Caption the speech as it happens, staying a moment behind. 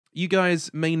you guys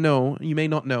may know, you may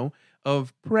not know,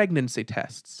 of pregnancy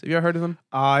tests. Have you ever heard of them?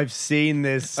 I've seen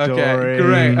this story. Okay,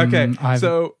 great. Okay, I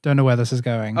so don't know where this is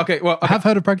going. okay, well, I have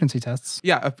heard of pregnancy tests.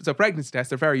 yeah. So pregnancy tests,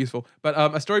 they're very useful. But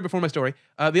a story before my story.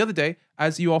 The other day,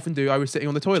 as you often do, I was sitting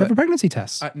on the Do you toilet. have a pregnancy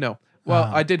test? No. Well,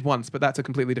 I did once, but that's a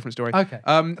completely different story. Okay.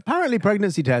 Apparently,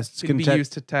 pregnancy tests Can be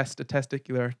used to test a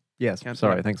testicular. Yes. Cancer.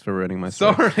 Sorry. Thanks for ruining my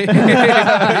story. Sorry.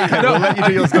 Okay, we'll let you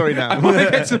do your story now.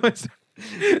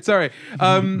 Sorry.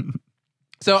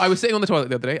 So I was sitting on the toilet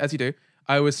the other day, as you do.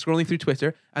 I was scrolling through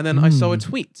Twitter, and then I saw a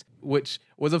tweet, which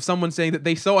was of someone saying that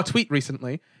they saw a tweet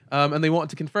recently, and they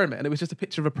wanted to confirm it. And it was just a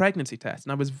picture of a pregnancy test.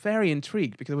 And I was very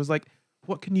intrigued because I was like,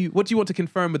 what do you want to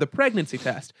confirm with a pregnancy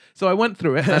test? So I went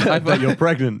through it. And I That you're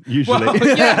pregnant, usually.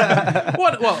 well, yeah.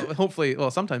 Well, hopefully,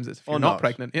 sometimes it's if you're Or not not.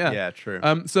 pregnant. Yeah. Yeah, true.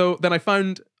 So then I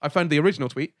found the original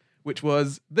tweet, which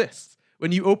was this: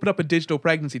 when you open up a digital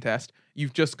pregnancy test,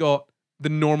 you've just got the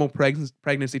normal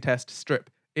pregnancy test strip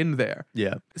in there.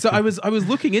 Yeah. So I was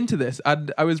looking into this,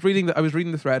 and I was reading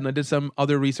the thread, and I did some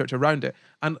other research around it,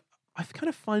 and I've kind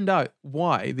of found out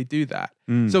why they do that.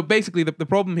 So basically, the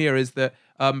problem here is that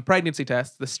pregnancy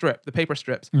tests, the paper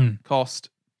strips, cost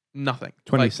nothing.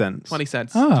 20 cents. 20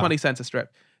 cents. Ah. 20 cents a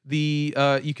strip. The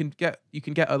you can get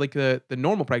like the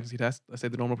normal pregnancy test. Let's say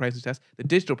the normal pregnancy test, the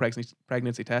digital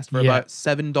pregnancy test for about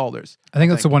 $7. I think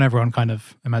that's the one everyone kind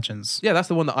of imagines. Yeah, that's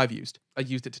the one that I've used. I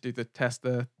used it to do the test,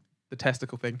 the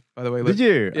testicle thing. By the way, Did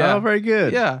you? Yeah. Oh, very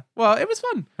good. Yeah. Well, it was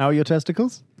fun. How are your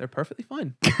testicles? They're perfectly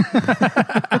fine.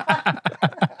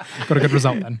 Got a good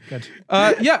result then. Good.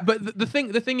 Yeah, but the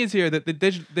thing is here that the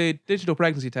digital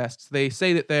pregnancy tests, they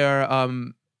say that they are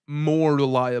more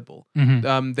reliable.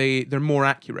 They're more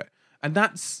accurate, and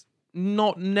that's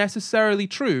not necessarily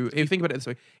true. If you think about it this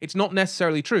way, it's not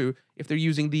necessarily true if they're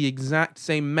using the exact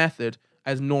same method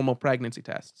as normal pregnancy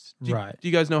tests. Do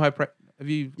you guys know how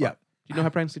Yeah. Do you know how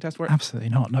pregnancy tests work? Absolutely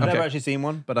not. No. I've never actually seen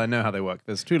one, but I know how they work.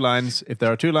 There's 2 lines. If there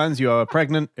are 2 lines, you are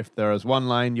pregnant. If there is 1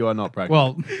 line, you are not pregnant.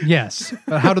 Well, yes.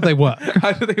 But how do they work?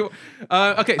 How do they?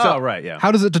 Okay, so right, yeah.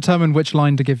 How does it determine which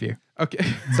line to give you? okay.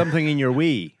 Something in your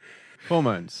wee.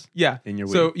 Hormones. Yeah. In your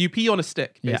So wee. you pee on a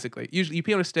stick, Yeah. basically. Usually you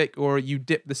pee on a stick or you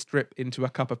dip the strip into a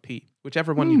cup of pee,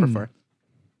 whichever one you prefer.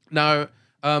 Now,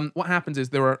 what happens is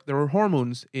there are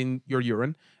hormones in your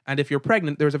urine, and if you're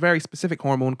pregnant, there's a very specific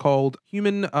hormone called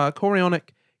human chorionic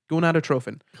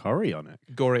gonadotrophin. Chorionic.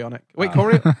 Chorionic. Wait,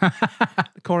 Wow.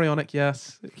 chorionic,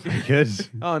 yes. Good.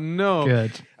 Oh, no.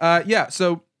 Good. Yeah,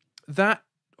 so that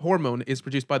hormone is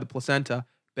produced by the placenta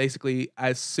basically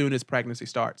as soon as pregnancy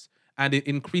starts. And it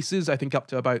increases, I think, up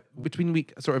to about between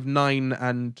week sort of 9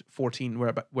 and 14 where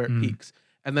it peaks.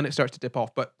 And then it starts to dip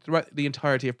off. But throughout the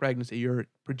entirety of pregnancy, you're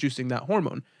producing that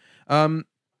hormone.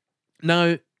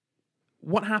 Now,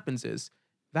 what happens is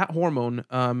that hormone,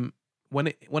 when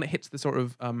it hits the sort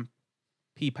of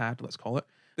pee pad, let's call it,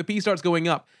 the pee starts going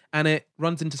up and it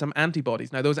runs into some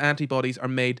antibodies. Now, those antibodies are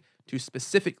made to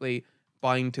specifically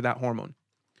bind to that hormone.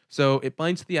 So it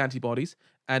binds to the antibodies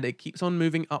and it keeps on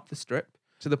moving up the strip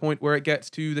to the point where it gets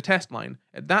to the test line.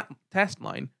 At that test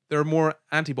line, there are more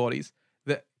antibodies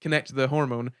that connect to the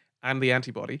hormone and the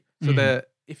antibody. So that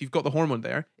if you've got the hormone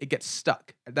there, it gets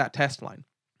stuck at that test line.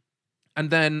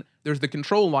 And then there's the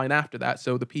control line after that.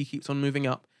 So the pee keeps on moving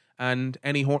up, and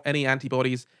any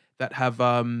antibodies that have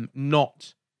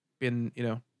not been,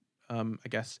 I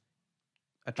guess,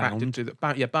 attracted to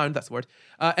the bound. That's the word.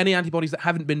 Any antibodies that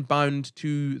haven't been bound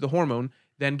to the hormone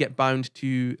then get bound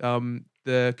to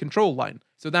the control line.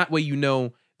 So that way you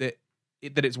know that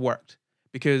it's worked,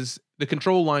 because the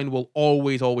control line will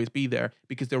always be there,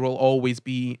 because there will always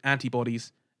be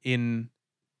antibodies in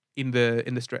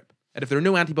the strip. And if there are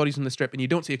no antibodies in the strip and you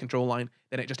don't see a control line,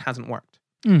 then it just hasn't worked.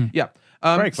 Yeah.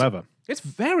 Very clever. It's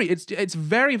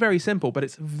very, very simple, but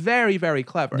it's very, very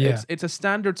clever. Yeah. It's a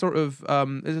standard sort of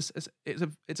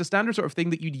it's a standard sort of thing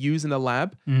that you'd use in a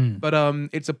lab, but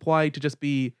it's applied to just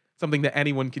be something that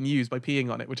anyone can use by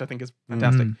peeing on it, which I think is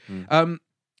fantastic.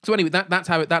 So anyway, that's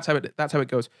how it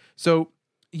goes. So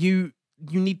you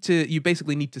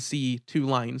basically need to see 2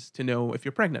 lines to know if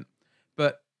you're pregnant,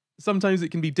 but sometimes it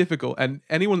can be difficult, and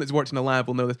anyone that's worked in a lab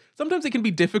will know this. Sometimes it can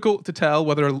be difficult to tell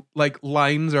whether like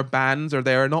lines or bands are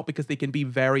there or not, because they can be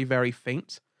very, very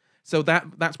faint. So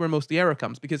that's where most of the error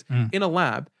comes, because in a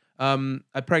lab,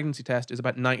 a pregnancy test is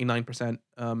about 99%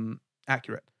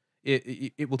 accurate.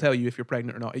 It will tell you if you're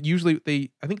pregnant or not. I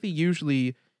think they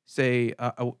usually say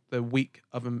the week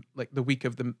of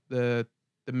the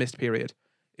missed period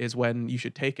is when you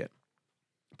should take it.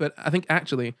 But I think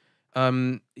actually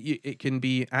it can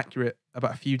be accurate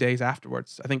about a few days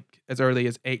afterwards. I think as early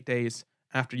as 8 days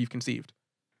after you've conceived,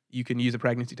 you can use a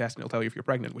pregnancy test and it'll tell you if you're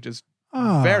pregnant, which is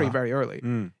very, very early.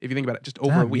 If you think about it, just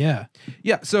over a week. Yeah.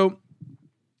 Yeah. So,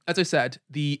 as I said,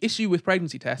 the issue with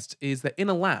pregnancy tests is that in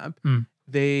a lab,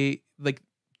 they're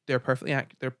perfectly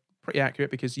they're pretty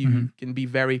accurate because you can be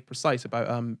very precise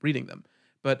about reading them.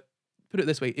 But put it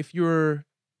this way: if you're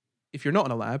not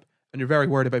in a lab and you're very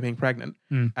worried about being pregnant,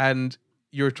 and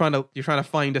you're trying to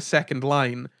find a second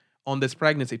line on this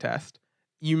pregnancy test,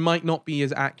 you might not be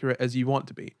as accurate as you want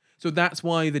to be. So that's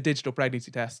why the digital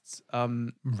pregnancy tests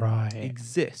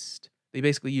exist. They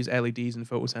basically use LEDs and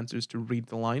photosensors to read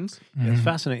the lines. Yeah, it's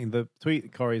fascinating. The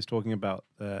tweet Corey is talking about,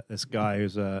 this guy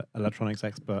who's an electronics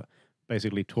expert,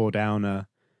 basically tore down a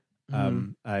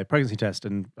pregnancy test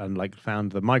and like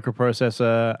found the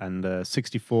microprocessor and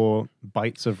 64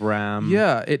 bytes of RAM.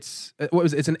 Yeah, it's an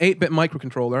 8-bit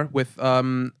microcontroller with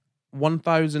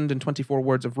 1,024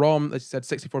 words of ROM. As you said,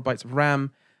 64 bytes of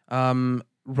RAM,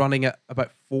 running at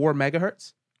about 4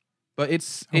 megahertz. But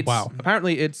it's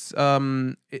apparently it's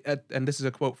and this is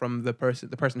a quote from the person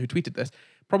who tweeted this,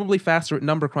 probably faster at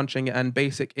number crunching and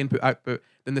basic input output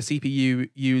than the CPU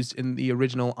used in the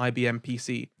original IBM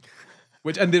PC.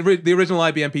 The original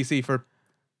IBM PC, for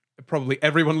probably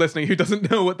everyone listening who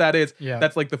doesn't know what that is,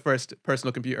 that's like the first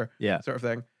personal computer sort of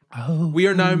thing. Oh, we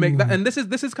are now making that, and this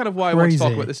is kind of why I want to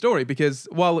talk about this story, because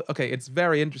while it's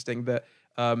very interesting that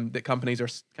that companies are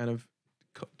kind of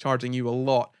charging you a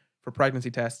lot for pregnancy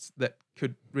tests that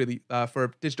could really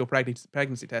for digital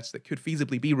pregnancy tests that could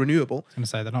feasibly be renewable. I was going to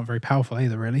say they're not very powerful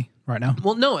either, really, right now.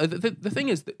 Well, no, the thing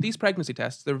is that these pregnancy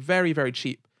tests, they're very, very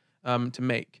cheap to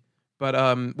make. But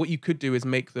what you could do is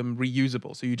make them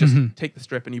reusable. So you just take the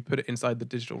strip and you put it inside the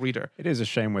digital reader. It is a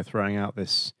shame we're throwing out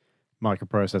this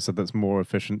microprocessor that's more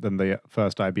efficient than the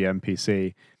first IBM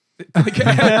PC.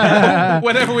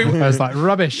 Whenever we... I was like,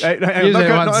 rubbish. Not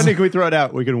only can we throw it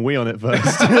out, we can wee on it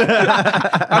first.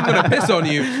 I'm going to piss on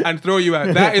you and throw you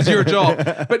out. That is your job.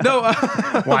 But no...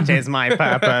 What is my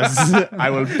purpose? I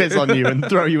will piss on you and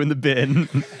throw you in the bin.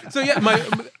 So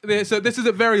so this is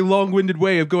a very long-winded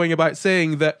way of going about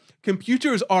saying that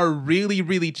computers are really,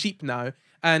 really cheap now.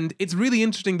 And it's really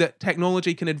interesting that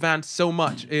technology can advance so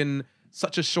much in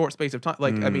such a short space of time.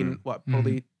 Like, I mean, what,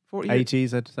 probably 40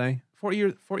 years? 80s, I'd say.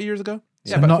 40 years ago?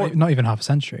 So not even half a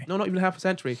century. No, not even half a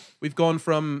century. We've gone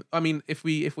from, I mean, if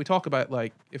we talk about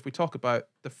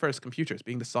the first computers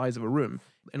being the size of a room,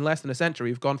 in less than a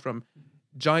century, we've gone from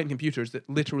giant computers that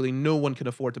literally no one can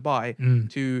afford to buy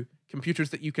to computers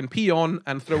that you can pee on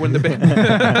and throw in the bin.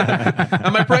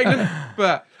 Am I pregnant?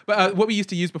 But what we used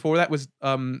to use before that was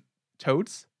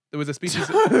toads. There was a species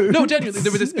no, genuinely,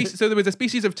 there was a species. So there was a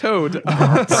species of toad.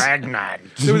 Pregnant.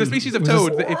 There was a species of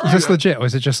toad. Is this legit, or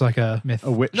is it just like a myth?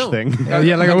 A witch thing?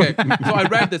 Yeah, like okay. So I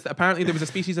read this. That apparently, there was a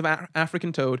species of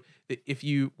African toad that if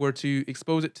you were to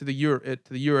expose it to the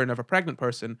urine of a pregnant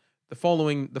person, the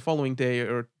following day,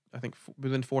 or I think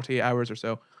within 48 hours or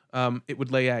so, it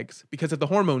would lay eggs because of the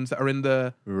hormones that are in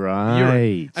the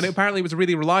urine. And apparently, it was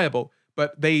really reliable.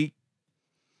 But they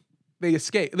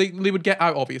escape. They would get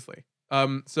out, obviously.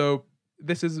 So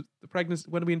this is the pregnancy.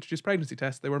 When we introduced pregnancy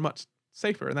tests, they were much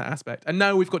safer in that aspect. And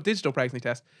now we've got digital pregnancy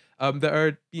tests that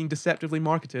are being deceptively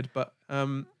marketed, but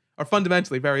are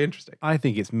fundamentally very interesting. I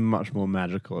think it's much more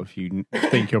magical if you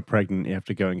think you're pregnant, you have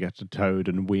to go and get a toad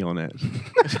and wee on it.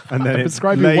 And then it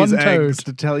lays eggs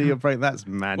to tell you you're pregnant. That's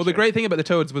magic. Well, the great thing about the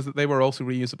toads was that they were also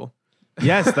reusable.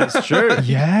 Yes, that's true.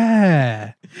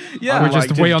 Yeah. Yeah. We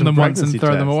just wee on them once and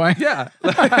throw them away. Yeah.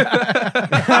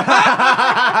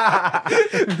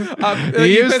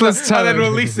 Useless toad. And then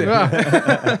release it. No,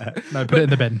 put it in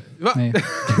the bin.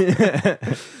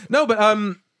 No, but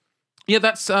yeah,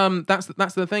 that's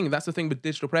the thing. That's the thing with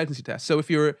digital pregnancy tests. So if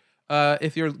you're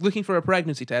looking for a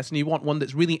pregnancy test and you want one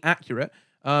that's really accurate,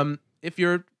 if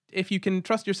you can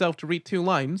trust yourself to read 2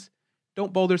 lines,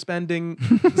 don't bother spending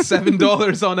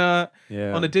 $7 on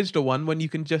a digital one when you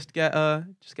can just get a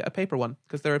paper one,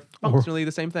 because they're functionally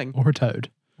the same thing. Or a toad.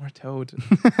 Or a toad.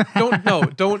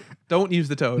 Don't use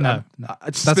the toad. No.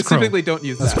 Specifically, don't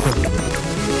use that. Cruel.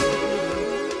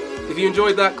 If you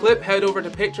enjoyed that clip, head over to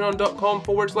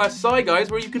patreon.com/SCI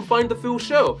Guys, where you can find the full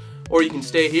show. Or you can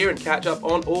stay here and catch up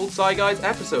on old SCI Guys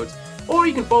episodes. Or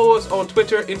you can follow us on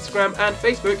Twitter, Instagram, and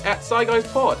Facebook at SCI Guys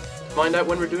Pod to find out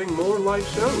when we're doing more live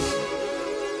shows.